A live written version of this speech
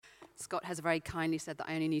Scott has very kindly said that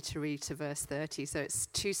I only need to read to verse 30. So it's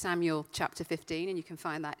 2 Samuel chapter 15, and you can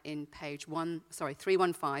find that in page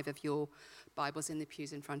 315 of your Bibles in the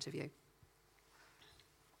pews in front of you.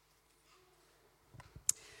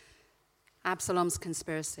 Absalom's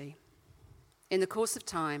conspiracy. In the course of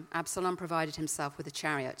time, Absalom provided himself with a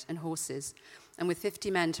chariot and horses, and with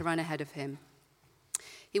 50 men to run ahead of him.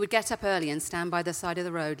 He would get up early and stand by the side of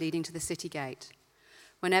the road leading to the city gate.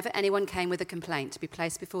 Whenever anyone came with a complaint to be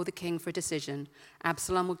placed before the king for a decision,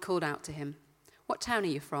 Absalom would call out to him, "What town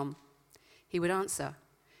are you from?" He would answer,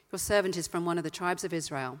 "Your servant is from one of the tribes of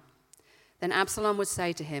Israel." Then Absalom would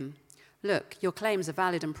say to him, "Look, your claims are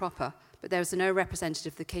valid and proper, but there is no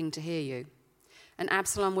representative of the king to hear you." And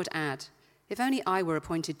Absalom would add, "If only I were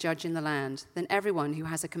appointed judge in the land, then everyone who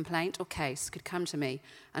has a complaint or case could come to me,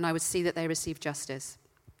 and I would see that they receive justice."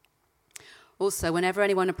 Also, whenever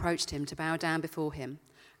anyone approached him to bow down before him,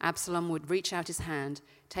 Absalom would reach out his hand,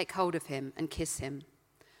 take hold of him, and kiss him.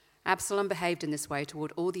 Absalom behaved in this way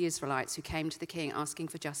toward all the Israelites who came to the king asking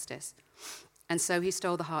for justice, and so he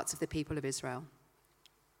stole the hearts of the people of Israel.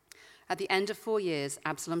 At the end of 4 years,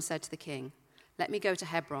 Absalom said to the king, "Let me go to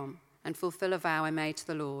Hebron and fulfill a vow I made to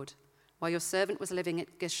the Lord. While your servant was living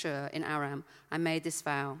at Geshur in Aram, I made this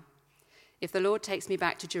vow. If the Lord takes me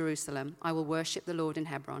back to Jerusalem, I will worship the Lord in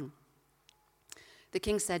Hebron." The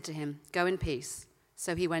king said to him, "Go in peace."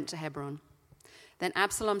 So he went to Hebron. Then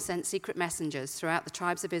Absalom sent secret messengers throughout the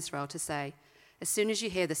tribes of Israel to say, "As soon as you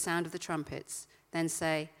hear the sound of the trumpets, then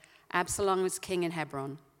say, 'Absalom is king in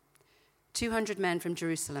Hebron.'" 200 men from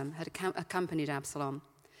Jerusalem had accompanied Absalom.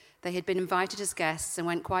 They had been invited as guests and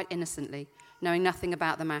went quite innocently, knowing nothing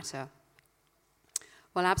about the matter.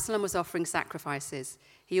 While Absalom was offering sacrifices,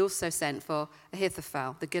 he also sent for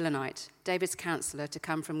Ahithophel, the Gilonite, David's counselor, to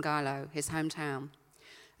come from Gilo, his hometown.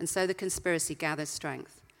 And so the conspiracy gathered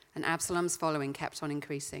strength, and Absalom's following kept on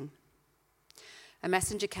increasing. A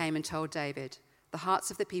messenger came and told David, "The hearts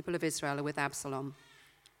of the people of Israel are with Absalom."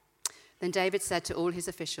 Then David said to all his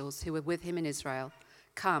officials who were with him in Israel,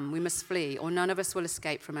 "Come, we must flee, or none of us will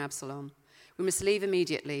escape from Absalom. We must leave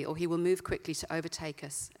immediately, or he will move quickly to overtake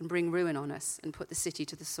us and bring ruin on us and put the city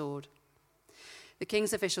to the sword." The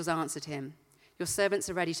king's officials answered him, "Your servants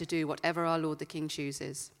are ready to do whatever our lord the king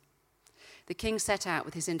chooses." The king set out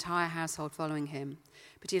with his entire household following him,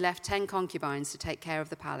 but he left 10 concubines to take care of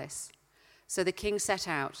the palace. So the king set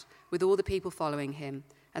out with all the people following him,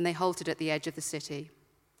 and they halted at the edge of the city.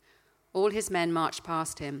 All his men marched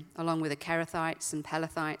past him, along with the Kerethites and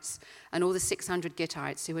Pelethites, and all the 600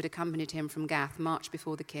 Gittites who had accompanied him from Gath marched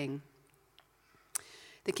before the king.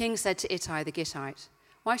 The king said to Ittai the Gittite,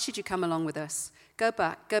 "Why should you come along with us? Go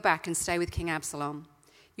back and stay with King Absalom.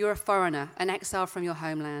 You are a foreigner, an exile from your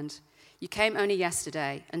homeland. You came only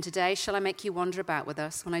yesterday, and today shall I make you wander about with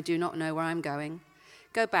us when I do not know where I am going?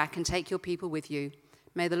 Go back and take your people with you.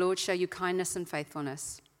 May the Lord show you kindness and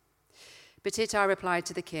faithfulness." But Ittai replied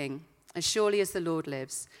to the king, "As surely as the Lord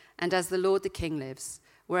lives, and as the Lord the king lives,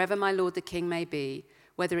 wherever my lord the king may be,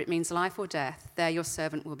 whether it means life or death, there your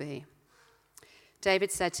servant will be."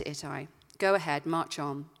 David said to Ittai, "Go ahead, march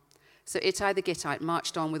on." So Ittai the Gittite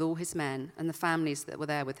marched on with all his men and the families that were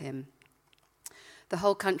there with him. The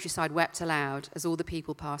whole countryside wept aloud as all the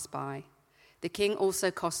people passed by. The king also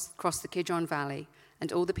crossed the Kidron Valley,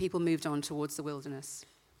 and all the people moved on towards the wilderness.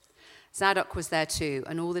 Zadok was there too,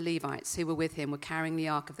 and all the Levites who were with him were carrying the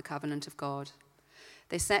Ark of the Covenant of God.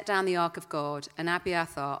 They set down the Ark of God, and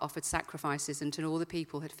Abiathar offered sacrifices until all the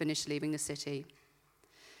people had finished leaving the city.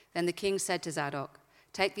 Then the king said to Zadok,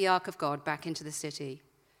 "Take the Ark of God back into the city.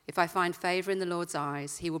 If I find favor in the Lord's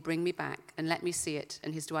eyes, he will bring me back and let me see it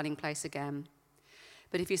and his dwelling place again.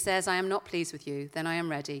 But if he says, 'I am not pleased with you,' then I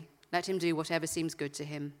am ready. Let him do whatever seems good to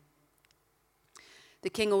him." The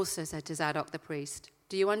king also said to Zadok the priest,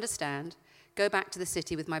 "Do you understand? Go back to the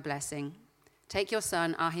city with my blessing. Take your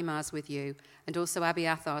son Ahimaaz with you, and also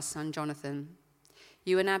Abiathar's son Jonathan.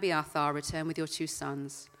 You and Abiathar return with your 2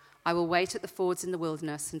 sons. I will wait at the fords in the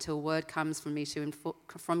wilderness until word comes from you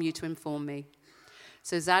to inform me."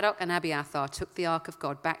 So Zadok and Abiathar took the Ark of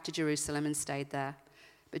God back to Jerusalem and stayed there.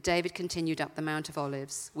 But David continued up the Mount of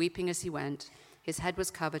Olives, weeping as he went. His head was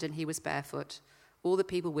covered and he was barefoot. All the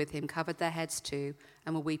people with him covered their heads too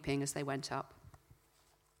and were weeping as they went up.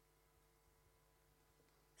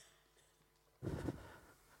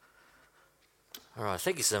 All right,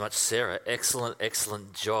 thank you so much, Sarah.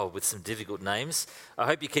 Excellent job with some difficult names. I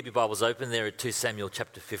hope you keep your Bibles open there at 2 Samuel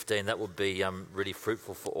chapter 15. That will be really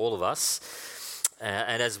fruitful for all of us.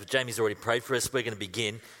 And as Jamie's already prayed for us, we're going to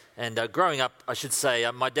begin. And growing up, I should say,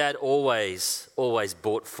 my dad always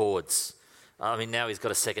bought Fords. I mean, now he's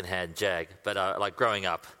got a second-hand Jag, but like growing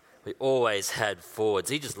up, We always had Fords.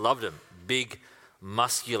 He just loved them. Big,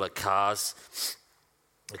 muscular cars.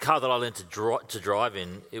 The car that I learned to drive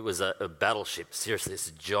in, it was a battleship. Seriously, it's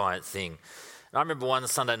a giant thing. And I remember one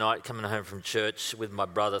Sunday night coming home from church with my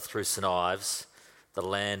brother through St Ives, the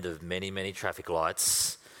land of many, many traffic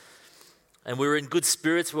lights. And we were in good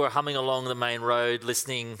spirits. We were humming along the main road,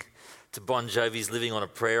 listening to Bon Jovi's Living on a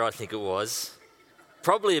Prayer, I think it was.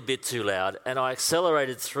 Probably a bit too loud. And I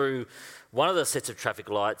accelerated through one of the sets of traffic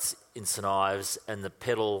lights in St Ives, and the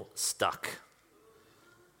pedal stuck.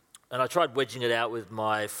 And I tried wedging it out with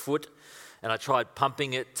my foot, and I tried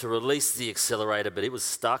pumping it to release the accelerator, but it was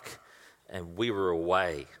stuck, and we were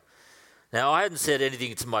away. Now, I hadn't said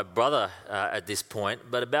anything to my brother at this point,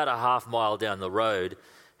 but about a half mile down the road,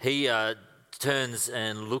 he turns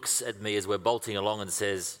and looks at me as we're bolting along and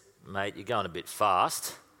says, "Mate, you're going a bit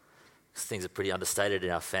fast." Things are pretty understated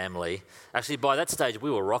in our family. Actually, by that stage, we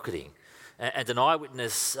were rocketing. And an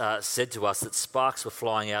eyewitness said to us that sparks were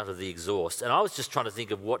flying out of the exhaust. And I was just trying to think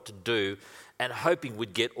of what to do and hoping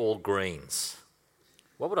we'd get all greens.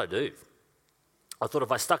 What would I do? I thought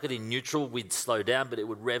if I stuck it in neutral, we'd slow down, but it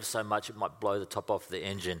would rev so much it might blow the top off the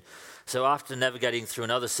engine. So after navigating through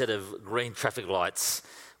another set of green traffic lights,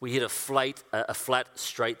 we hit a flat,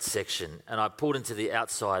 straight section. And I pulled into the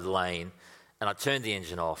outside lane, and I turned the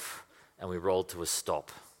engine off, and we rolled to a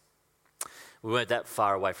stop. We weren't that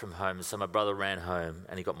far away from home, so my brother ran home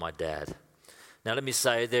and he got my dad. Now let me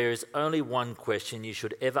say, there is only one question you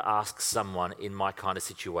should ever ask someone in my kind of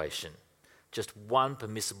situation. Just one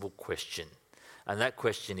permissible question. And that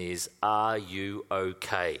question is, are you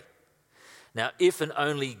okay? Now, if and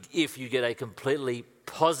only if you get a completely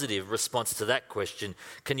positive response to that question,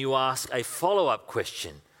 can you ask a follow-up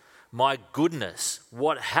question? My goodness,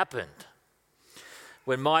 what happened?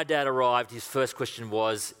 When my dad arrived, his first question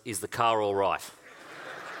was, is the car all right?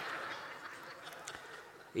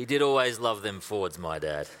 He did always love them Fords, my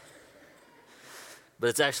dad. But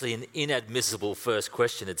it's actually an inadmissible first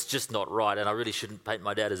question. It's just not right, and I really shouldn't paint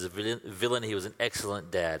my dad as a villain. He was an excellent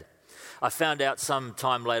dad. I found out some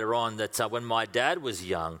time later on that when my dad was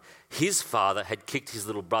young, his father had kicked his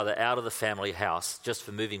little brother out of the family house just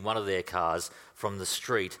for moving one of their cars from the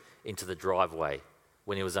street into the driveway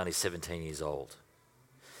when he was only 17 years old.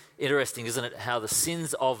 Interesting, isn't it, how the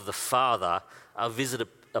sins of the father are visited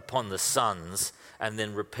upon the sons and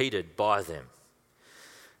then repeated by them.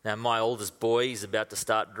 Now, my oldest boy is about to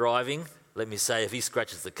start driving. Let me say, if he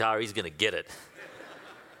scratches the car, he's going to get it.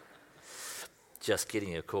 Just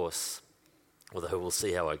kidding, of course, although we'll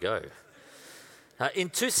see how I go.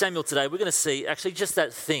 In 2 Samuel today, we're going to see actually just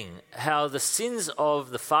that thing, how the sins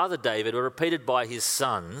of the father David were repeated by his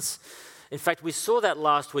sons. In fact, we saw that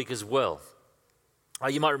last week as well.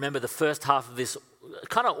 You might remember the first half of this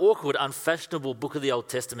kind of awkward, unfashionable book of the Old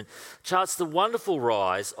Testament charts the wonderful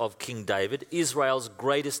rise of King David, Israel's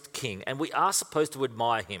greatest king, and we are supposed to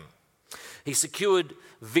admire him. He secured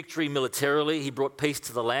victory militarily, he brought peace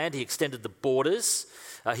to the land, he extended the borders,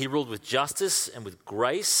 he ruled with justice and with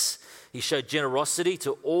grace, he showed generosity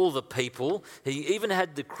to all the people, he even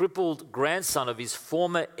had the crippled grandson of his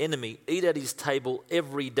former enemy eat at his table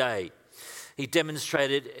every day. He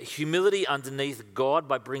demonstrated humility underneath God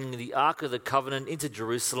by bringing the Ark of the Covenant into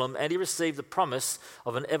Jerusalem, and he received the promise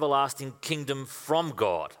of an everlasting kingdom from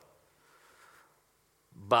God.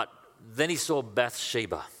 But then he saw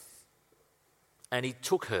Bathsheba, and he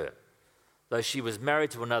took her, though she was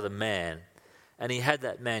married to another man, and he had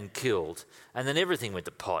that man killed, and then everything went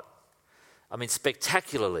to pot. I mean,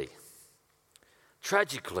 spectacularly,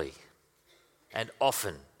 tragically, and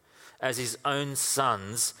often, as his own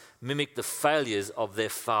sons mimicked the failures of their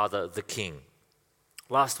father, the king.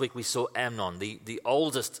 Last week we saw Amnon, the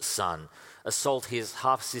oldest son, assault his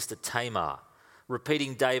half-sister Tamar,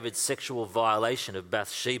 repeating David's sexual violation of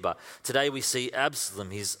Bathsheba. Today we see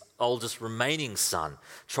Absalom, his oldest remaining son,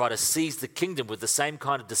 try to seize the kingdom with the same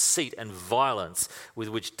kind of deceit and violence with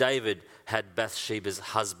which David had Bathsheba's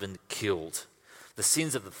husband killed. The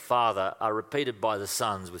sins of the father are repeated by the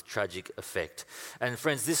sons with tragic effect. And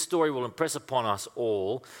friends, this story will impress upon us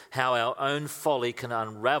all how our own folly can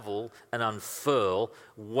unravel and unfurl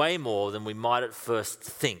way more than we might at first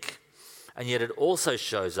think. And yet it also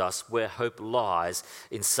shows us where hope lies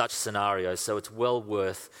in such scenarios, so it's well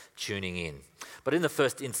worth tuning in. But in the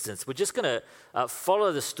first instance, we're just going to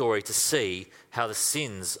follow the story to see how the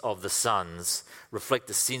sins of the sons reflect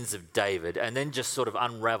the sins of David, and then just sort of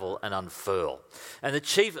unravel and unfurl. And the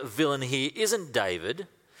chief villain here isn't David,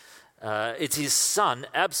 it's his son,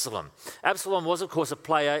 Absalom. Absalom was, of course, a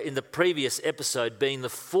player in the previous episode, being the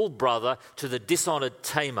full brother to the dishonoured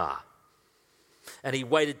Tamar. And he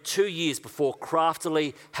waited 2 years before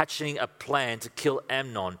craftily hatching a plan to kill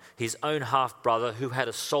Amnon, his own half-brother who had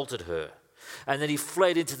assaulted her. And then he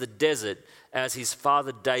fled into the desert as his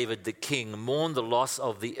father David the king mourned the loss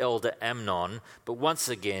of the elder Amnon, but once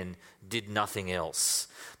again did nothing else.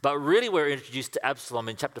 But really we're introduced to Absalom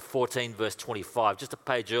in chapter 14, verse 25, just a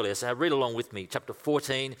page earlier. So read along with me, chapter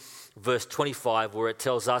 14, verse 25, where it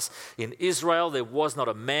tells us, in Israel there was not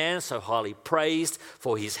a man so highly praised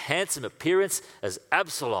for his handsome appearance as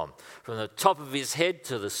Absalom. From the top of his head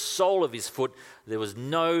to the sole of his foot, there was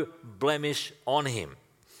no blemish on him.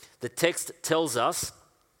 The text tells us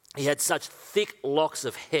he had such thick locks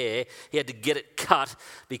of hair, he had to get it cut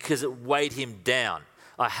because it weighed him down.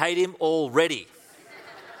 I hate him already.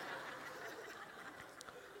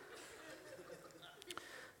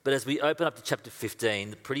 But as we open up to chapter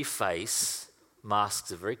 15, the pretty face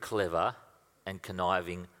masks a very clever and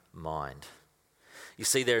conniving mind. You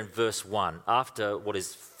see there in verse 1, after what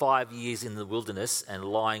is 5 years in the wilderness and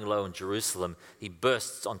lying low in Jerusalem, he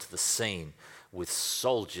bursts onto the scene with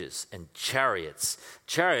soldiers and chariots.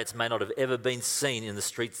 Chariots may not have ever been seen in the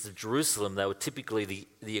streets of Jerusalem. They were typically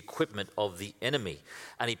the equipment of the enemy.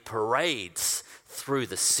 And he parades through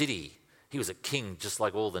the city. He was a king just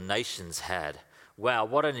like all the nations had. Wow,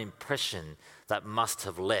 what an impression that must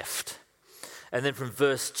have left. And then from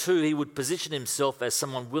verse 2, he would position himself as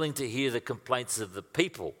someone willing to hear the complaints of the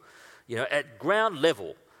people. You know, at ground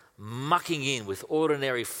level, mucking in with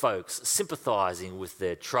ordinary folks, sympathising with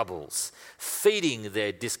their troubles, feeding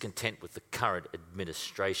their discontent with the current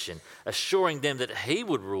administration, assuring them that he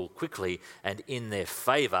would rule quickly and in their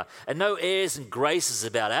favour. And no airs and graces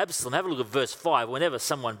about Absalom. Have a look at verse 5. Whenever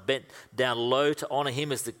someone bent down low to honour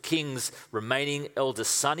him as the king's remaining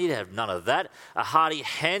eldest son, he'd have none of that. A hearty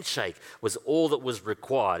handshake was all that was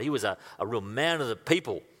required. He was a real man of the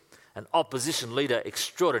people. An opposition leader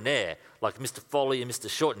extraordinaire like Mr. Foley and Mr.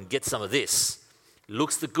 Shorten gets some of this. He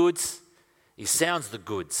looks the goods, he sounds the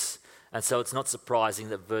goods. And so it's not surprising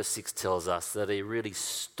that verse 6 tells us that he really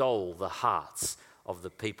stole the hearts of the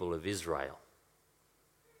people of Israel.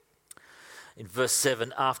 In verse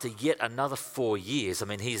 7, after yet another 4 years,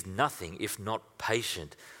 he's nothing if not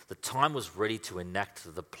patient. The time was ready to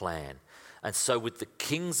enact the plan. And so with the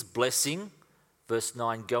king's blessing, verse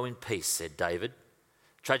 9, go in peace, said David.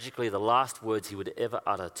 Tragically, the last words he would ever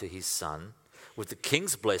utter to his son. With the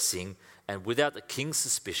king's blessing and without the king's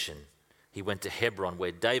suspicion, he went to Hebron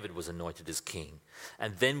where David was anointed as king.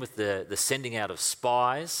 And then with the sending out of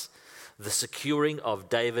spies, the securing of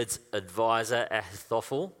David's advisor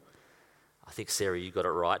Ahithophel, I think, Sarah, you got it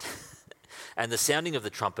right, and the sounding of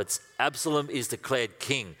the trumpets, Absalom is declared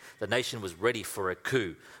king. The nation was ready for a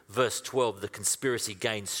coup. Verse 12, the conspiracy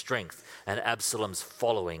gained strength and Absalom's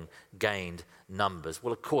following gained numbers.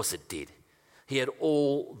 Well, of course it did. He had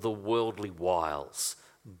all the worldly wiles,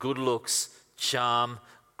 good looks, charm,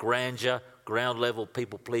 grandeur, ground-level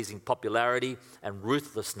people-pleasing popularity, and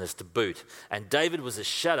ruthlessness to boot. And David was a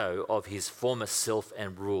shadow of his former self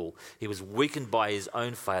and rule. He was weakened by his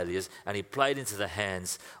own failures, and he played into the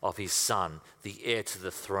hands of his son, the heir to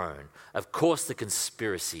the throne. Of course, the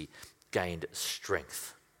conspiracy gained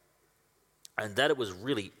strength. And that it was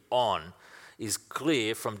really on is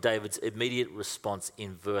clear from David's immediate response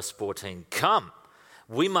in verse 14. Come,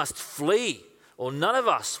 we must flee, or none of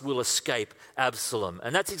us will escape Absalom.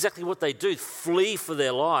 And that's exactly what they do, flee for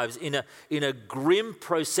their lives in a grim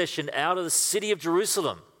procession out of the city of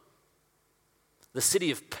Jerusalem, the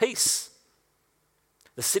city of peace,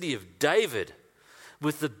 the city of David,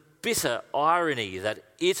 with the bitter irony that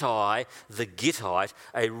Ittai the Gittite,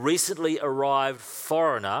 a recently arrived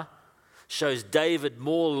foreigner, shows David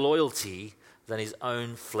more loyalty than his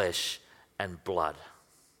own flesh and blood.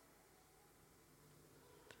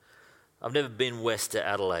 I've never been west to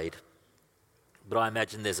Adelaide, but I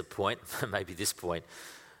imagine there's a point, maybe this point,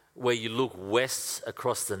 where you look west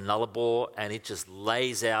across the Nullarbor and it just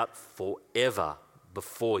lays out forever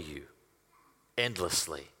before you,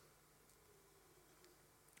 endlessly.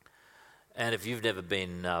 And if you've never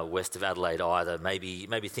been west of Adelaide either, maybe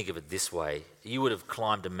think of it this way. You would have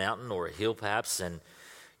climbed a mountain or a hill perhaps, and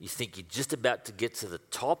you think you're just about to get to the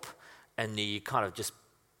top, and you kind of just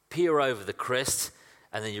peer over the crest,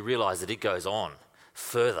 and then you realise that it goes on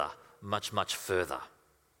further, much, much further.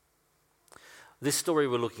 This story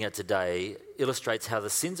we're looking at today illustrates how the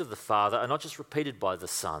sins of the father are not just repeated by the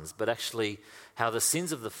sons, but actually how the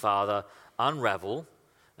sins of the father unravel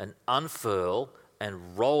and unfurl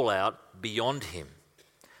and roll out beyond him,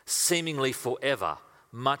 seemingly forever,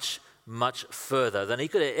 much, much further than he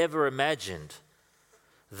could have ever imagined.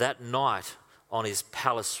 That night on his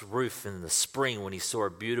palace roof in the spring when he saw a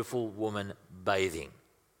beautiful woman bathing.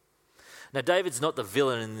 Now, David's not the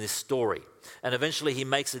villain in this story, and eventually he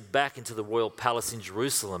makes it back into the royal palace in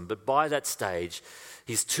Jerusalem, but by that stage,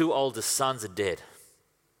 his 2 oldest sons are dead.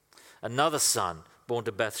 Another son, born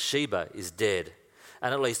to Bathsheba, is dead,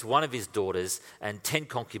 and at least one of his daughters and 10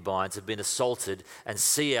 concubines have been assaulted and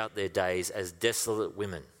see out their days as desolate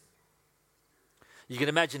women. You can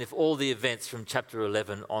imagine if all the events from chapter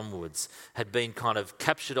 11 onwards had been kind of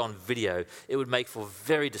captured on video, it would make for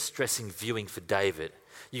very distressing viewing for David.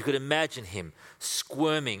 You could imagine him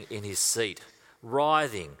squirming in his seat,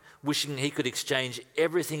 writhing, wishing he could exchange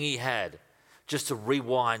everything he had just to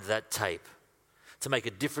rewind that tape, to make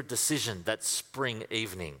a different decision that spring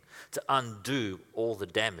evening, to undo all the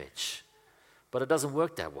damage. But it doesn't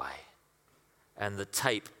work that way, and the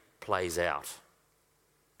tape plays out.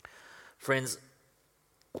 Friends,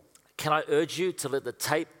 can I urge you to let the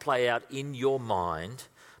tape play out in your mind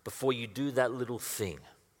before you do that little thing?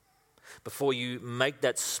 Before you make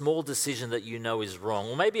that small decision that you know is wrong.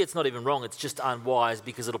 Or maybe it's not even wrong, it's just unwise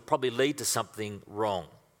because it'll probably lead to something wrong.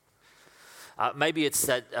 Maybe it's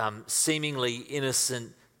that seemingly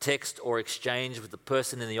innocent text or exchange with the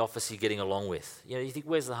person in the office you're getting along with. You know, you think,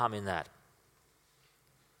 where's the harm in that?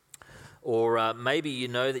 Or maybe you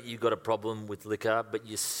know that you've got a problem with liquor, but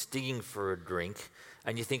you're stinging for a drink,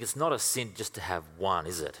 and you think it's not a sin just to have one,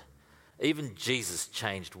 is it? Even Jesus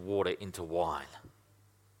changed water into wine.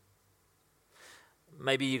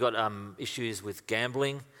 Maybe you got issues with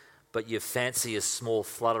gambling, but you fancy a small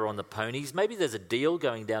flutter on the ponies. Maybe there's a deal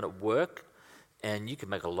going down at work, and you can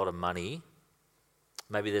make a lot of money.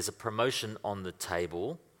 Maybe there's a promotion on the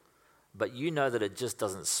table, but you know that it just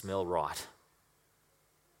doesn't smell right.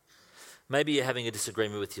 Maybe you're having a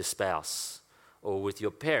disagreement with your spouse, or with your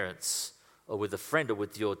parents, or with a friend, or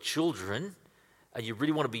with your children, and you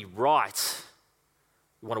really want to be right.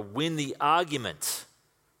 You want to win the argument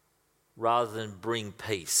rather than bring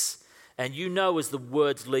peace. And you know as the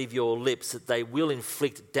words leave your lips that they will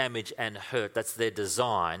inflict damage and hurt. That's their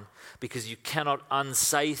design, because you cannot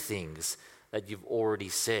unsay things that you've already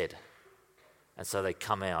said. And so they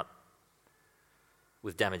come out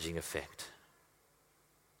with damaging effect.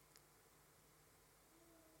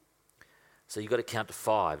 So you've got to count to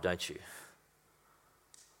 5, don't you?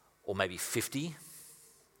 Or maybe 50.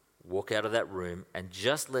 Walk out of that room and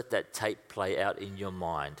just let that tape play out in your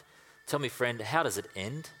mind. Tell me, friend, how does it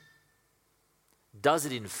end? Does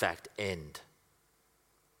it in fact end?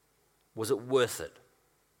 Was it worth it,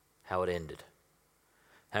 how it ended?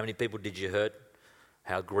 How many people did you hurt?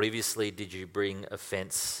 How grievously did you bring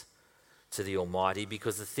offense to the Almighty?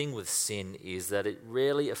 Because the thing with sin is that it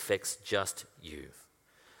rarely affects just you.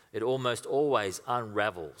 It almost always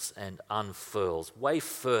unravels and unfurls way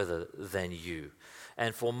further than you,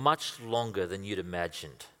 and for much longer than you'd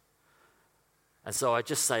imagined. And so I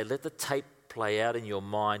just say, let the tape play out in your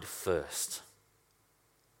mind first.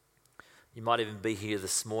 You might even be here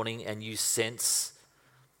this morning and you sense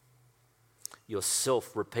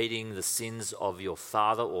yourself repeating the sins of your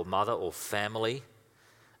father or mother or family.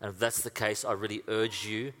 And if that's the case, I really urge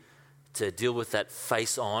you to deal with that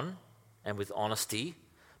face on and with honesty,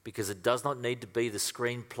 because it does not need to be the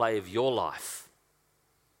screenplay of your life.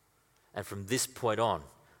 And from this point on,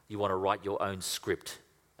 you want to write your own script,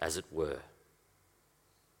 as it were.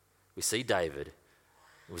 We see David,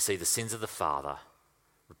 we see the sins of the father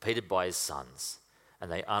repeated by his sons,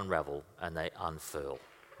 and they unravel and they unfurl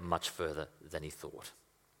much further than he thought.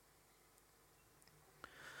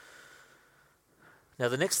 Now,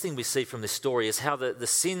 the next thing we see from this story is how the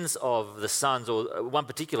sins of the sons, or one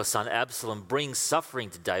particular son, Absalom, brings suffering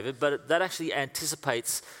to David, but that actually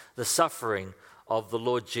anticipates the suffering of the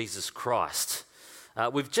Lord Jesus Christ.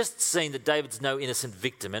 We've just seen that David's no innocent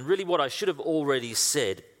victim, and really what I should have already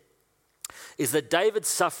said is that David's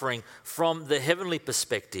suffering from the heavenly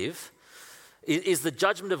perspective is the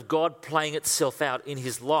judgment of God playing itself out in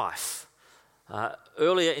his life.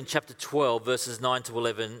 Earlier in chapter 12, verses 9 to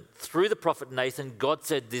 11, through the prophet Nathan, God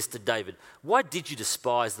said this to David: "Why did you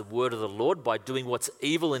despise the word of the Lord by doing what's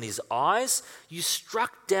evil in his eyes? You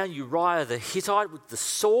struck down Uriah the Hittite with the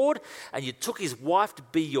sword, and you took his wife to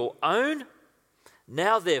be your own.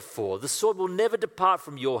 Now, therefore, the sword will never depart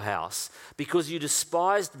from your house, because you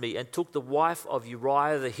despised me and took the wife of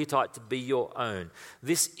Uriah the Hittite to be your own.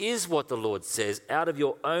 This is what the Lord says: out of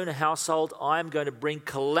your own household I am going to bring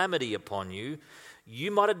calamity upon you.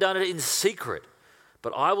 You might have done it in secret,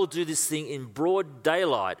 but I will do this thing in broad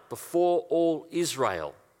daylight before all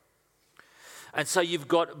Israel." And so you've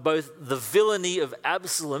got both the villainy of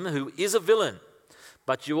Absalom, who is a villain,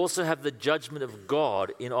 but you also have the judgment of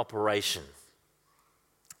God in operation.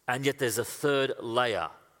 And yet there's a third layer.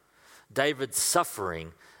 David's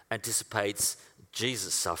suffering anticipates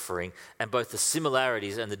Jesus' suffering, and both the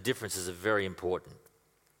similarities and the differences are very important.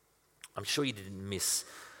 I'm sure you didn't miss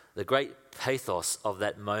the great pathos of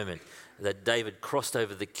that moment that David crossed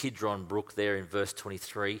over the Kidron Brook there in verse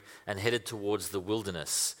 23 and headed towards the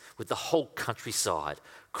wilderness with the whole countryside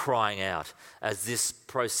crying out as this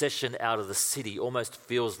procession out of the city almost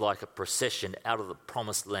feels like a procession out of the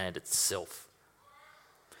promised land itself.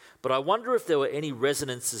 But I wonder if there were any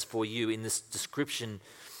resonances for you in this description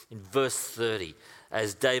in verse 30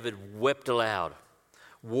 as David wept aloud,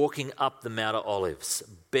 walking up the Mount of Olives,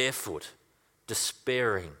 barefoot,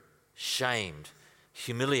 despairing, shamed,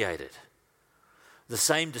 humiliated. The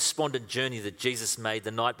same despondent journey that Jesus made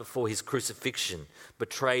the night before his crucifixion,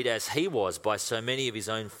 betrayed as he was by so many of his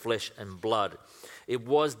own flesh and blood. It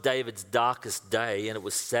was David's darkest day, and it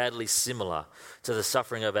was sadly similar to the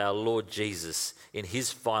suffering of our Lord Jesus in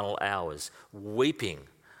his final hours, weeping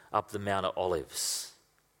up the Mount of Olives.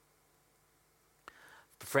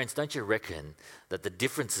 Friends, don't you reckon that the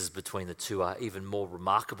differences between the two are even more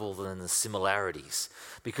remarkable than the similarities?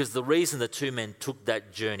 Because the reason the two men took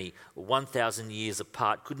that journey 1,000 years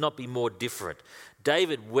apart could not be more different.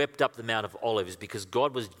 David wept up the Mount of Olives because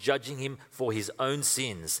God was judging him for his own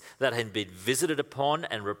sins that had been visited upon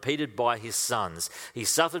and repeated by his sons. He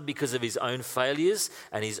suffered because of his own failures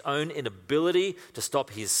and his own inability to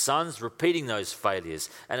stop his sons repeating those failures.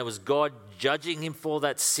 And it was God judging him for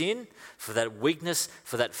that sin, for that weakness,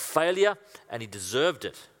 for that failure, and he deserved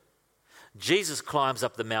it. Jesus climbs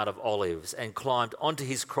up the Mount of Olives and climbed onto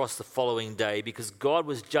his cross the following day because God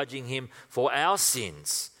was judging him for our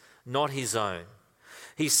sins, not his own.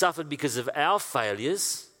 He suffered because of our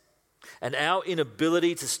failures and our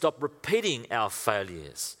inability to stop repeating our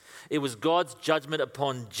failures. It was God's judgment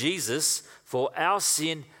upon Jesus for our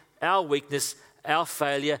sin, our weakness, our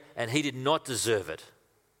failure, and he did not deserve it.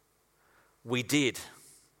 We did.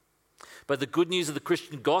 But the good news of the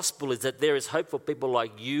Christian gospel is that there is hope for people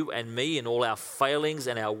like you and me in all our failings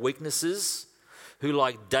and our weaknesses, who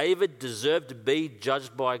like David deserve to be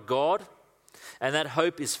judged by God. And that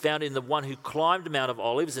hope is found in the one who climbed the Mount of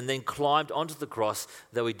Olives and then climbed onto the cross,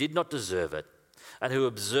 though he did not deserve it, and who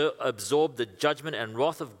absorbed the judgment and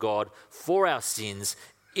wrath of God for our sins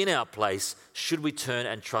in our place, should we turn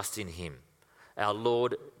and trust in him, our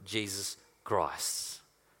Lord Jesus Christ.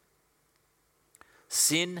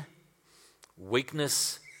 Sin,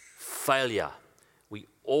 weakness, failure, we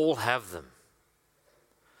all have them.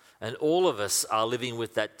 And all of us are living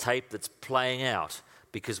with that tape that's playing out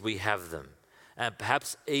because we have them. And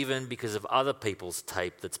perhaps even because of other people's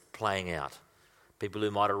tape that's playing out, people who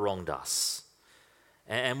might have wronged us.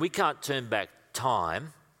 And we can't turn back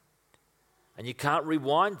time, and you can't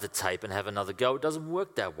rewind the tape and have another go. It doesn't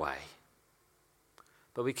work that way.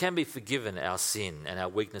 But we can be forgiven our sin and our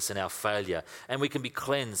weakness and our failure, and we can be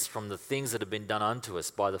cleansed from the things that have been done unto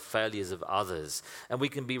us by the failures of others, and we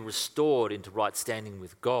can be restored into right standing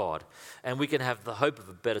with God, and we can have the hope of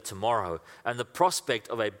a better tomorrow and the prospect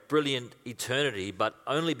of a brilliant eternity, but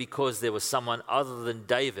only because there was someone other than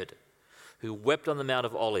David who wept on the Mount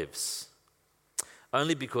of Olives,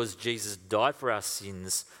 only because Jesus died for our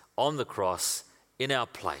sins on the cross in our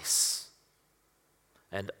place.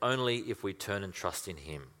 And only if we turn and trust in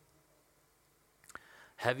him.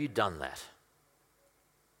 Have you done that?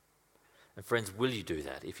 And friends, will you do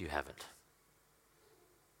that if you haven't?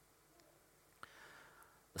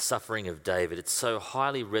 The suffering of David, it's so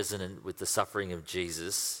highly resonant with the suffering of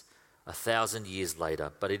Jesus 1,000 years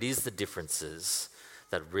later, but it is the differences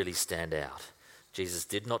that really stand out. Jesus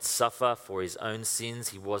did not suffer for his own sins.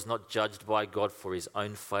 He was not judged by God for his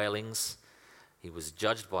own failings. He was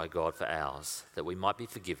judged by God for ours, that we might be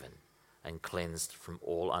forgiven and cleansed from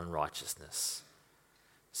all unrighteousness.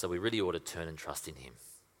 So we really ought to turn and trust in him.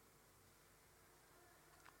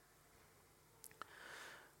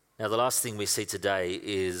 Now, the last thing we see today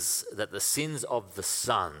is that the sins of the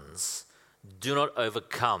sons do not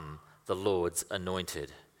overcome the Lord's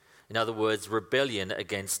anointed. In other words, rebellion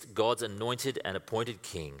against God's anointed and appointed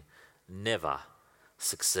king never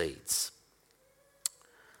succeeds.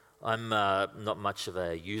 I'm not much of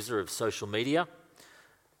a user of social media.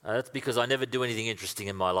 That's because I never do anything interesting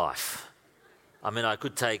in my life. I mean, I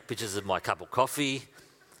could take pictures of my cup of coffee,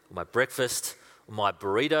 or my breakfast, or my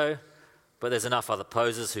burrito, but there's enough other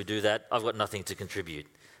posers who do that. I've got nothing to contribute.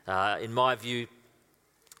 In my view,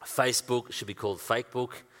 Facebook should be called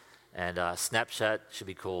Fakebook, and Snapchat should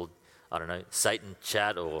be called, I don't know, Satan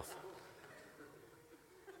Chat or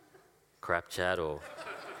Crap Chat or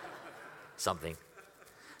something.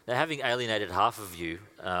 Now, having alienated half of you,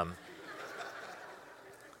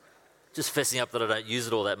 just fessing up that I don't use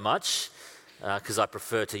it all that much, because I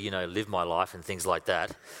prefer to, live my life and things like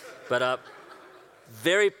that. But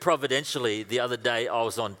very providentially, the other day I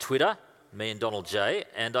was on Twitter, me and Donald J,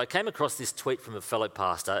 and I came across this tweet from a fellow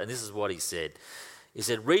pastor, and this is what he said. He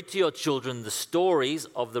said, read to your children the stories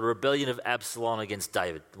of the rebellion of Absalom against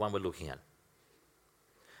David, the one we're looking at,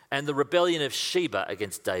 and the rebellion of Sheba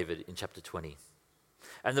against David in chapter 20,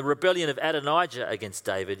 and the rebellion of Adonijah against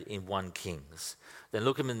David in 1 Kings. Then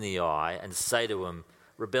look him in the eye and say to him,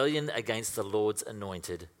 rebellion against the Lord's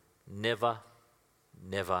anointed never,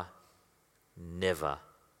 never, never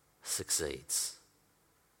succeeds.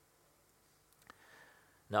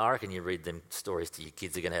 Now, I reckon you read them stories to your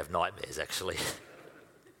kids, they're going to have nightmares, actually.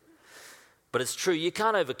 But it's true, you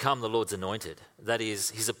can't overcome the Lord's anointed, that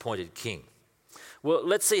is, his appointed king. Well,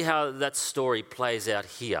 let's see how that story plays out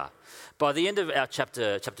here. By the end of our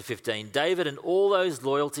chapter 15, David and all those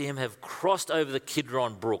loyal to him have crossed over the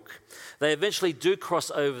Kidron Brook. They eventually do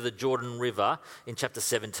cross over the Jordan River in chapter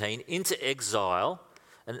 17 into exile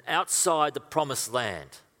and outside the promised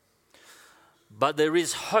land. But there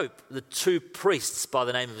is hope. The 2 priests by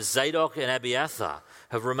the name of Zadok and Abiathar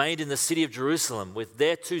have remained in the city of Jerusalem with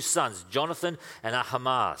their 2 sons, Jonathan and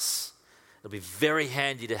Ahimaaz. It'll be very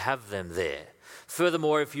handy to have them there.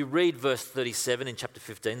 Furthermore, if you read verse 37 in chapter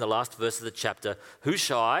 15, the last verse of the chapter,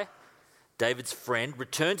 Hushai, David's friend,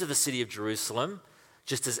 returned to the city of Jerusalem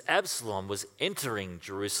just as Absalom was entering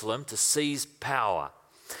Jerusalem to seize power.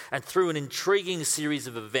 And through an intriguing series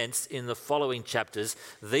of events in the following chapters,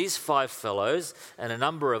 these 5 fellows and a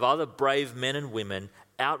number of other brave men and women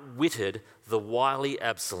outwitted the wily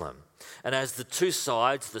Absalom. And as the 2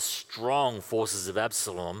 sides, the strong forces of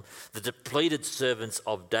Absalom, the depleted servants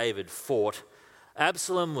of David, fought,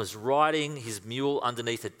 Absalom was riding his mule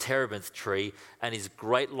underneath a terebinth tree, and his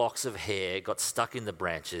great locks of hair got stuck in the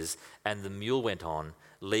branches, and the mule went on,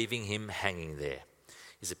 leaving him hanging there.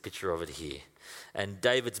 Here's a picture of it here. And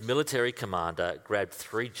David's military commander grabbed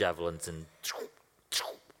 3 javelins and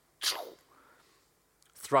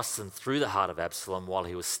thrust them through the heart of Absalom while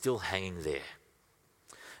he was still hanging there.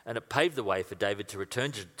 And it paved the way for David to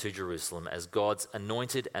return to Jerusalem as God's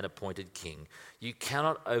anointed and appointed king. You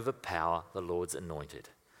cannot overpower the Lord's anointed.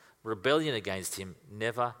 Rebellion against him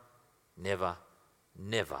never, never,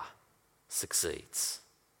 never succeeds.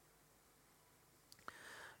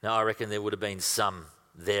 Now, I reckon there would have been some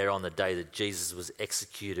there on the day that Jesus was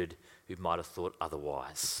executed who might have thought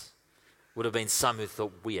otherwise. Would have been some who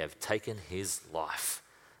thought, we have taken his life,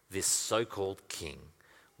 this so-called king.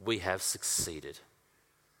 We have succeeded.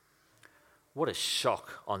 What a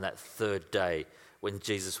shock on that 3rd day when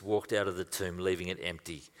Jesus walked out of the tomb, leaving it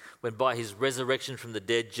empty. When by his resurrection from the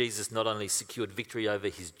dead, Jesus not only secured victory over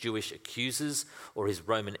his Jewish accusers or his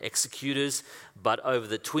Roman executors, but over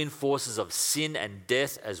the twin forces of sin and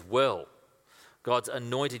death as well. God's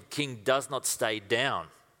anointed king does not stay down.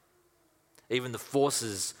 Even the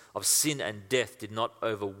forces of sin and death did not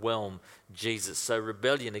overwhelm Jesus. So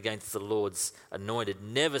rebellion against the Lord's anointed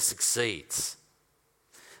never succeeds.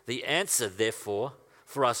 The answer, therefore,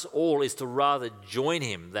 for us all is to rather join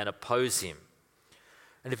him than oppose him.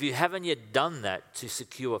 And if you haven't yet done that to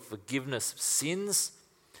secure forgiveness of sins,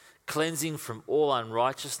 cleansing from all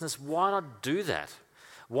unrighteousness, why not do that?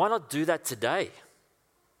 Why not do that today?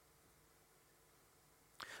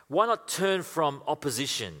 Why not turn from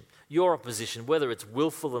opposition, your opposition, whether it's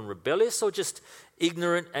willful and rebellious or just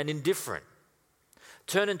ignorant and indifferent?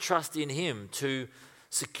 Turn and trust in him to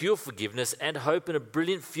secure forgiveness and hope in a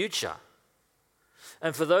brilliant future.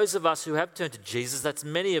 And for those of us who have turned to Jesus, that's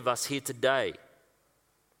many of us here today.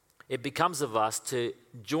 It becomes of us to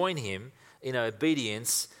join him in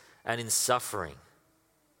obedience and in suffering.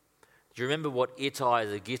 Do you remember what Ittai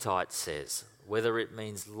the Gittite says? Whether it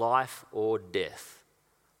means life or death,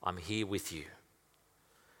 I'm here with you.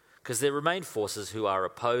 Because there remain forces who are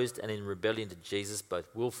opposed and in rebellion to Jesus, both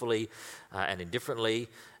willfully and indifferently.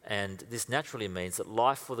 And this naturally means that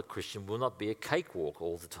life for the Christian will not be a cakewalk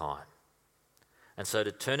all the time. And so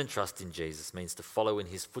to turn and trust in Jesus means to follow in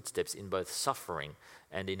his footsteps in both suffering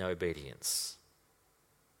and in obedience.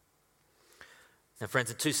 Now,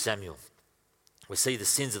 friends, in 2 Samuel, we see the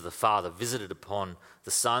sins of the father visited upon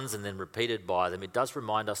the sons and then repeated by them. It does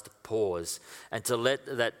remind us to pause and to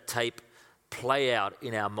let that tape play out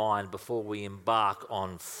in our mind before we embark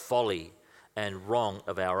on folly and wrong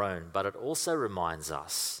of our own. But it also reminds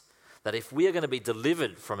us that if we are going to be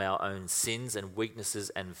delivered from our own sins and weaknesses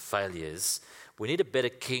and failures, we need a better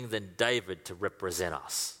king than David to represent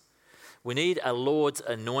us. We need a Lord's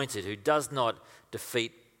anointed who does not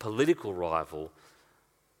defeat political rival,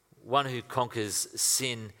 one who conquers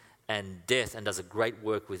sin and death and does a great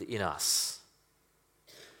work within us.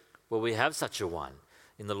 Well, we have such a one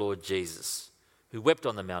in the Lord Jesus, who wept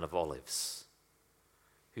on the Mount of Olives,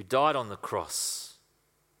 who died on the cross,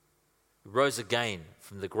 who rose again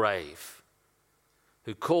from the grave,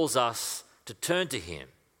 who calls us to turn to him,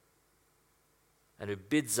 and who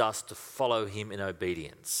bids us to follow him in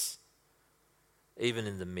obedience, even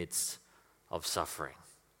in the midst of suffering.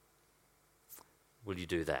 Will you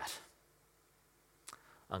do that?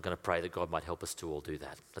 I'm going to pray that God might help us to all do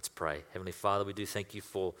that. Let's pray. Heavenly Father, we do thank you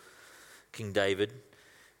for King David.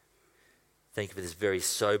 Thank you for this very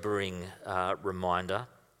sobering reminder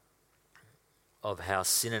of how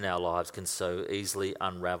sin in our lives can so easily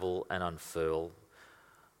unravel and unfurl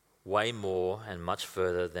way more and much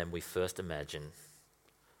further than we first imagined.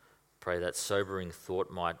 Pray that sobering thought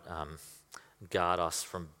might guard us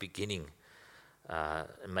from beginning and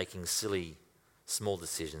making silly, small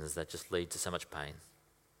decisions that just lead to so much pain.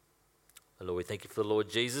 Lord, we thank you for the Lord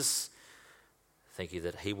Jesus. Thank you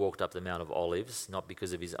that he walked up the Mount of Olives, not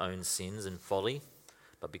because of his own sins and folly,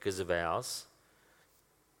 but because of ours,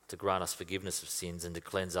 to grant us forgiveness of sins and to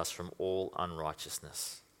cleanse us from all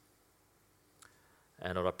unrighteousness.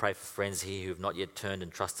 And Lord, I pray for friends here who have not yet turned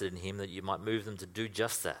and trusted in him, that you might move them to do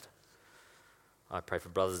just that. I pray for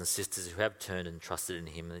brothers and sisters who have turned and trusted in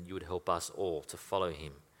him, that you would help us all to follow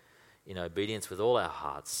him in obedience with all our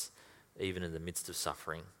hearts, even in the midst of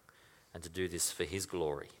suffering, and to do this for his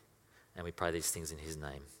glory. And we pray these things in his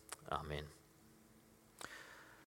name. Amen.